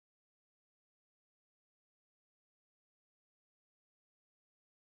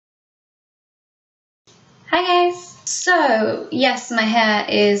Hi guys! So yes, my hair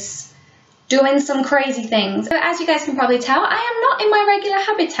is doing some crazy things. So as you guys can probably tell, I am not in my regular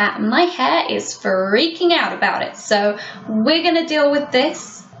habitat. My hair is freaking out about it. So we're gonna deal with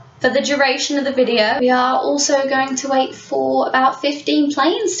this for the duration of the video. We are also going to wait for about 15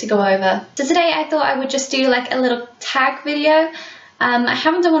 planes to go over. So today I thought I would just do like a little tag video. I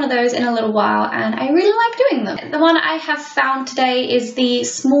haven't done one of those in a little while and I really like doing them. The one I have found today is the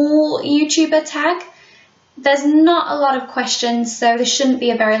small YouTuber tag. There's not a lot of questions, so this shouldn't be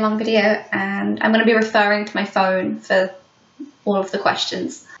a very long video, and I'm going to be referring to my phone for all of the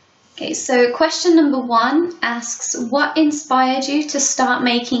questions. Okay, so question number 1 asks, what inspired you to start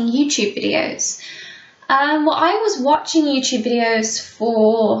making YouTube videos? Well, I was watching YouTube videos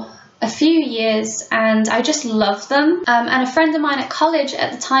for a few years and I just loved them. And a friend of mine at college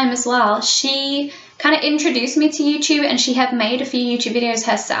at the time as well, she kind of introduced me to YouTube, and she had made a few YouTube videos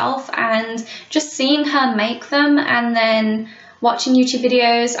herself, and just seeing her make them and then watching YouTube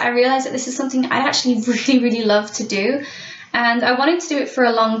videos, I realized that this is something I actually really love to do, and I wanted to do it for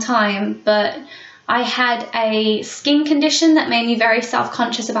a long time, but I had a skin condition that made me very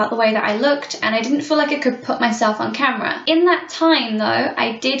self-conscious about the way that I looked, and I didn't feel like I could put myself on camera. In that time though,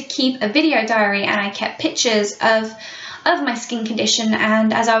 I did keep a video diary and I kept pictures of my skin condition,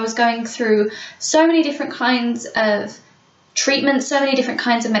 and as I was going through so many different kinds of treatments, so many different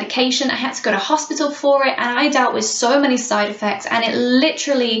kinds of medication, I had to go to hospital for it, and I dealt with so many side effects, and it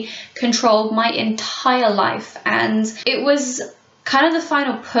literally controlled my entire life. And it was kind of the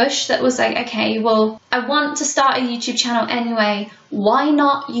final push that was like, okay, well, I want to start a YouTube channel anyway, why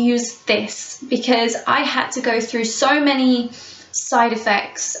not use this? Because I had to go through so many side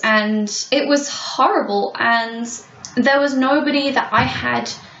effects and it was horrible, and there was nobody that I had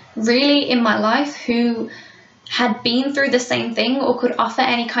really in my life who had been through the same thing or could offer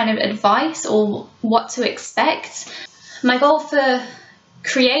any kind of advice or what to expect. My goal for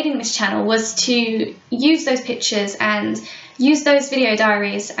creating this channel was to use those pictures and use those video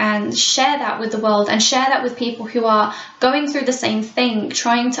diaries and share that with the world and share that with people who are going through the same thing,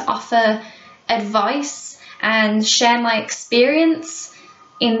 trying to offer advice and share my experience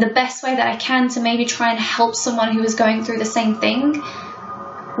in the best way that I can to maybe try and help someone who is going through the same thing,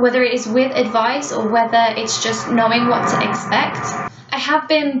 whether it is with advice or whether it's just knowing what to expect. I have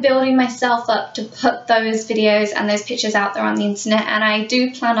been building myself up to put those videos and those pictures out there on the internet, and I do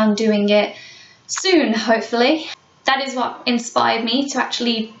plan on doing it soon, hopefully. That is what inspired me to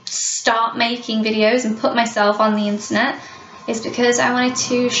actually start making videos and put myself on the internet, is because I wanted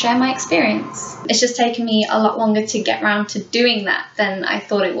to share my experience. It's just taken me a lot longer to get around to doing that than I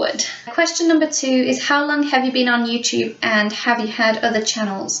thought it would. Question number 2 is, how long have you been on YouTube and have you had other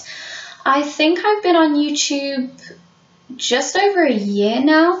channels? I think I've been on YouTube just over a year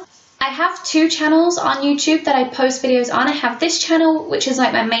now. I have 2 channels on YouTube that I post videos on. I have this channel, which is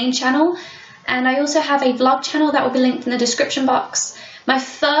like my main channel, and I also have a vlog channel that will be linked in the description box. My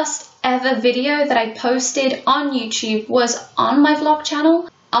first ever video that I posted on YouTube was on my vlog channel.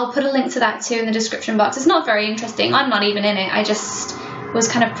 I'll put a link to that too in the description box. It's not very interesting, I'm not even in it, I just was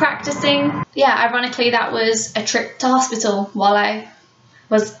kind of practicing. Yeah, ironically that was a trip to hospital while I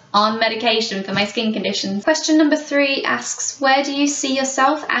was on medication for my skin condition. Question number 3 asks, where do you see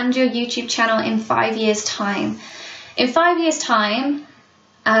yourself and your YouTube channel in 5 years' time? In 5 years' time,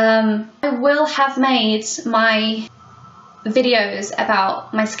 I will have made my videos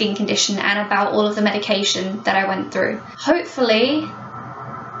about my skin condition and about all of the medication that I went through. Hopefully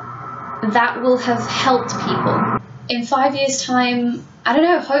that will have helped people. In 5 years' time, I don't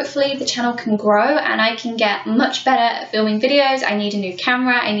know, hopefully the channel can grow and I can get much better at filming videos. I need a new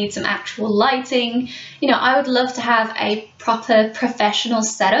camera, I need some actual lighting. You know, I would love to have a proper professional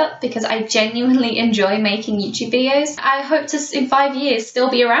setup because I genuinely enjoy making YouTube videos. I hope to, in 5 years,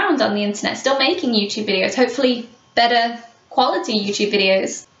 still be around on the internet, still making YouTube videos, hopefully better quality YouTube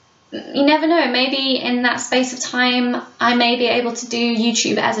videos. You never know, maybe in that space of time I may be able to do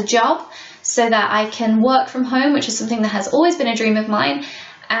YouTube as a job so that I can work from home, which is something that has always been a dream of mine,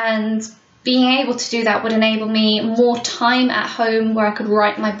 and being able to do that would enable me more time at home where I could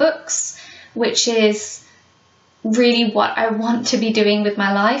write my books, which is really what I want to be doing with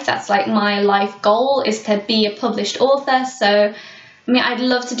my life. That's like my life goal, is to be a published author. So I mean, I'd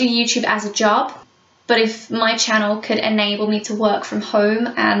love to do YouTube as a job, but if my channel could enable me to work from home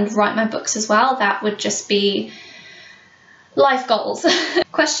and write my books as well, that would just be life goals.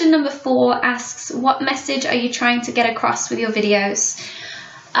 Question number 4 asks, what message are you trying to get across with your videos?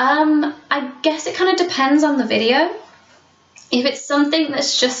 I guess it kind of depends on the video. If it's something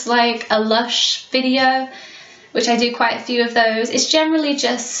that's just like a lush video, which I do quite a few of those, it's generally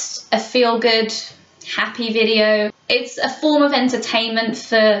just a feel-good happy video. It's a form of entertainment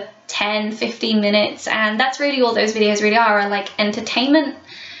for 10-15 minutes, and that's really all those videos really are like entertainment,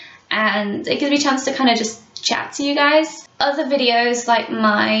 and it gives me a chance to kind of just chat to you guys. Other videos, like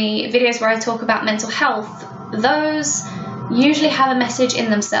my videos where I talk about mental health, those usually have a message in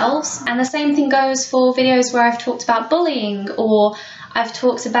themselves, and the same thing goes for videos where I've talked about bullying, or I've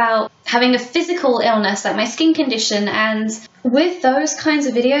talked about having a physical illness like my skin condition. And with those kinds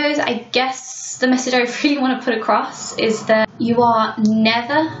of videos, I guess the message I really want to put across is that you are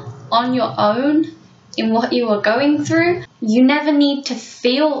never on your own in what you are going through. You never need to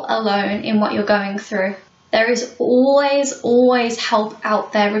feel alone in what you're going through. There is always help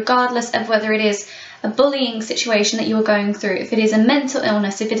out there, regardless of whether it is a bullying situation that you are going through, if it is a mental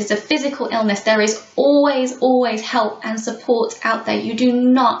illness, if it is a physical illness, there is always help and support out there. You do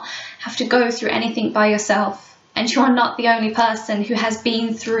not have to go through anything by yourself, and you are not the only person who has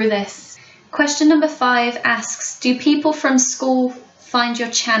been through this. Question number 5 asks, do people from school find your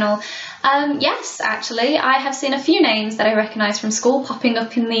channel? Yes, actually, I have seen a few names that I recognise from school popping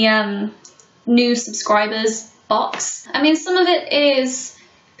up in the new subscribers box. I mean, some of it is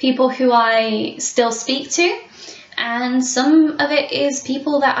people who I still speak to, and some of it is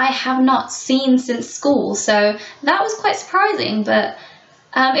people that I have not seen since school, so that was quite surprising. But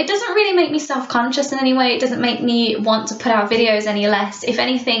it doesn't really make me self-conscious in any way. It doesn't make me want to put out videos any less. If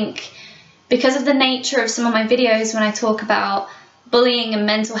anything, because of the nature of some of my videos when I talk about bullying and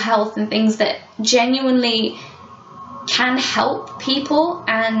mental health and things that genuinely can help people,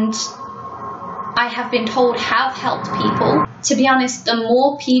 and I have been told have helped people. To be honest, the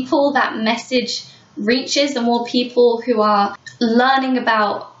more people that message reaches, the more people who are learning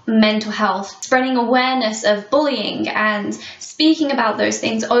about mental health, spreading awareness of bullying and speaking about those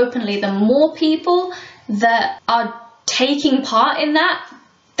things openly, the more people that are taking part in that,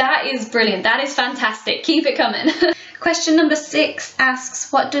 that is brilliant. That is fantastic. Keep it coming. Question number 6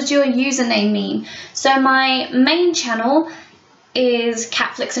 asks, what does your username mean? So my main channel is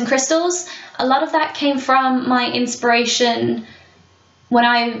Catflicks&Crystals. A lot of that came from my inspiration when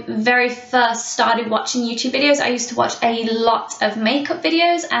I very first started watching YouTube videos. I used to watch a lot of makeup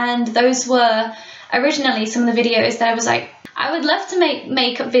videos, and those were originally some of the videos that I was like, I would love to make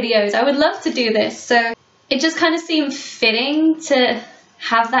makeup videos. I would love to do this. So it just kind of seemed fitting to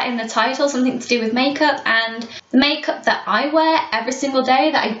have that in the title, something to do with makeup. And the makeup that I wear every single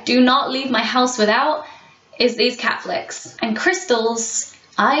day that I do not leave my house without is these Catflicks. And crystals,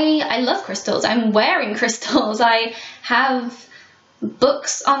 I love crystals. I'm wearing crystals. I have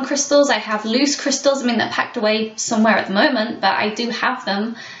books on crystals. I have loose crystals. I mean, they're packed away somewhere at the moment, but I do have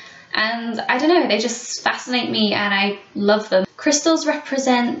them. And I don't know, they just fascinate me and I love them. Crystals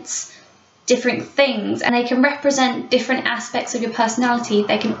represent different things, and they can represent different aspects of your personality.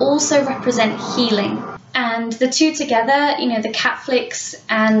 They can also represent healing. And the two together, you know, the Catflicks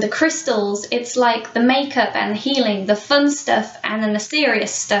and the crystals, it's like the makeup and the healing, the fun stuff and then the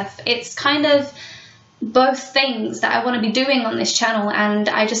serious stuff. It's kind of both things that I want to be doing on this channel, and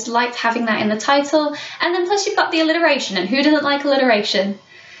I just liked having that in the title. And then plus you've got the alliteration, and who doesn't like alliteration?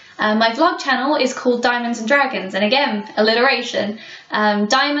 My vlog channel is called Diamonds and Dragons, and again, alliteration.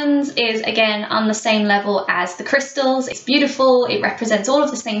 Diamonds is again on the same level as the crystals. It's beautiful, it represents all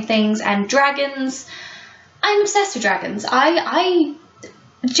of the same things, and dragons, I'm obsessed with dragons. I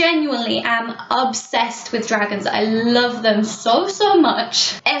genuinely am obsessed with dragons. I love them so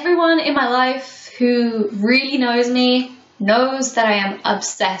much. Everyone in my life who really knows me knows that I am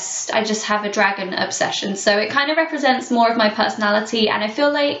obsessed. I just have a dragon obsession. So it kind of represents more of my personality, and I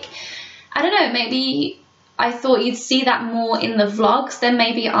feel like, I don't know, maybe I thought you'd see that more in the vlogs than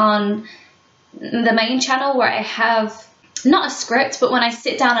maybe on the main channel, where I have not a script, but when I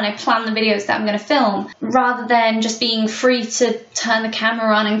sit down and I plan the videos that I'm going to film, rather than just being free to turn the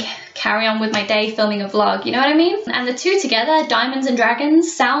camera on and carry on with my day filming a vlog, you know what I mean? And the two together, Diamonds and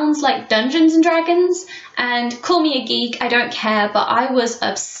Dragons, sounds like Dungeons and Dragons, and call me a geek, I don't care, but I was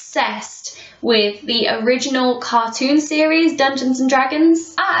obsessed with the original cartoon series, Dungeons and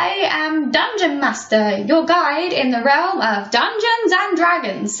Dragons. I am Dungeon Master, your guide in the realm of Dungeons and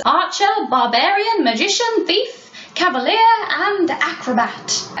Dragons. Archer, barbarian, magician, thief, cavalier and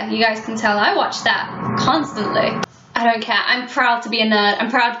acrobat. You guys can tell I watch that constantly. I don't care. I'm proud to be a nerd. I'm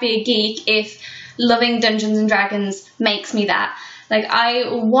proud to be a geek if loving Dungeons and Dragons makes me that. Like,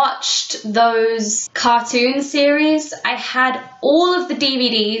 I watched those cartoon series. I had all of the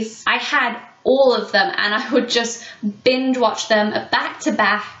DVDs. I had all of them, and I would just binge watch them back to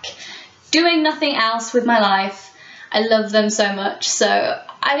back, doing nothing else with my life. I love them so much. So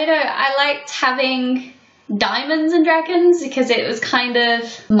I don't know, I liked having Diamonds and Dragons, because it was kind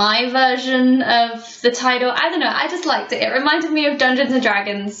of my version of the title. I don't know, I just liked it. It reminded me of Dungeons and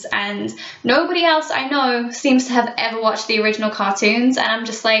Dragons, and nobody else I know seems to have ever watched the original cartoons, and I'm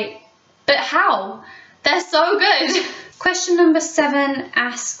just like, but how? They're so good. Question number 7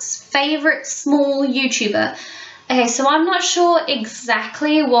 asks, favourite small YouTuber? Okay, so I'm not sure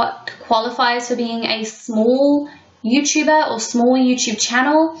exactly what qualifies for being a small YouTuber or small YouTube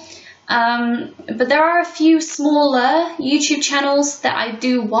channel. But there are a few smaller YouTube channels that I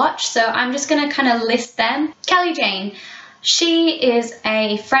do watch, so I'm just going to kind of list them. Kelly Jane. She is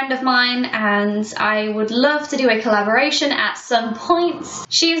a friend of mine and I would love to do a collaboration at some point.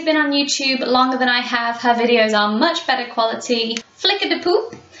 She has been on YouTube longer than I have. Her videos are much better quality.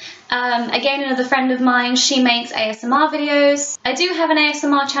 Flickadapoop. Again, another friend of mine, she makes ASMR videos. I do have an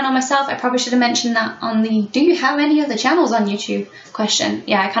ASMR channel myself. I probably should have mentioned that on the do you have any other channels on YouTube question.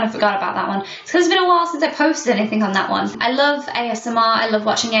 Yeah, I kind of forgot about that one. It's because it's been a while since I posted anything on that one. I love ASMR. I love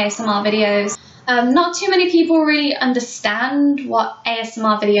watching ASMR videos. Not too many people really understand what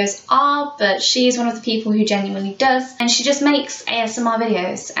ASMR videos are, but she's one of the people who genuinely does, and she just makes ASMR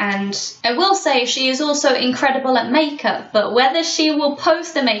videos. And I will say she is also incredible at makeup, but whether she will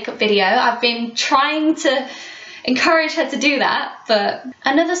post a makeup video, I've been trying to encourage her to do that. But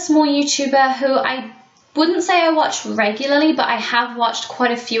another small YouTuber who I wouldn't say I watch regularly, but I have watched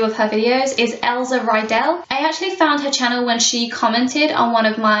quite a few of her videos, is Elsa Rydell. I actually found her channel when she commented on one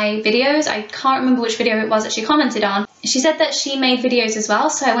of my videos. I can't remember which video it was that she commented on. She said that she made videos as well,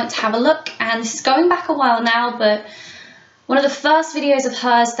 so I went to have a look, and this is going back a while now, but one of the first videos of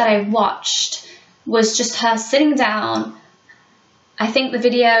hers that I watched was just her sitting down. I think the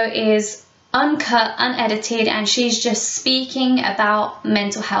video is uncut, unedited, and she's just speaking about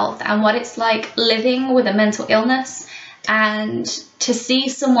mental health and what it's like living with a mental illness. And to see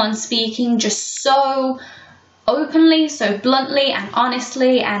someone speaking just so openly, so bluntly and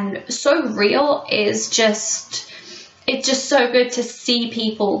honestly and so real is just, it's just so good to see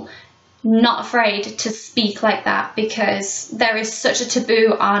people not afraid to speak like that, because there is such a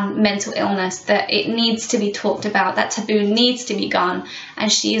taboo on mental illness that it needs to be talked about. That taboo needs to be gone,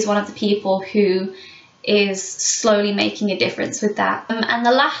 and she is one of the people who is slowly making a difference with that. And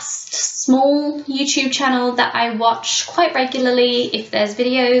the last small YouTube channel that I watch quite regularly, if there's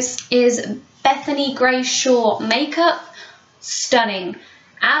videos, is Bethany Grayshaw Makeup. Stunning,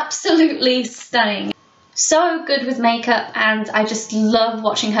 absolutely stunning. So good with makeup, and I just love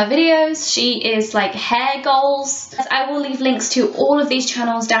watching her videos. She is like hair goals. I will leave links to all of these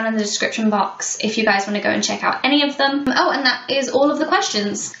channels down in the description box if you guys want to go and check out any of them. Oh, and that is all of the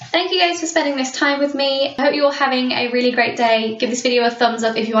questions. Thank you guys for spending this time with me. I hope you're all having a really great day. Give this video a thumbs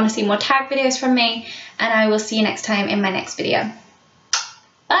up if you want to see more tag videos from me, and I will see you next time in my next video.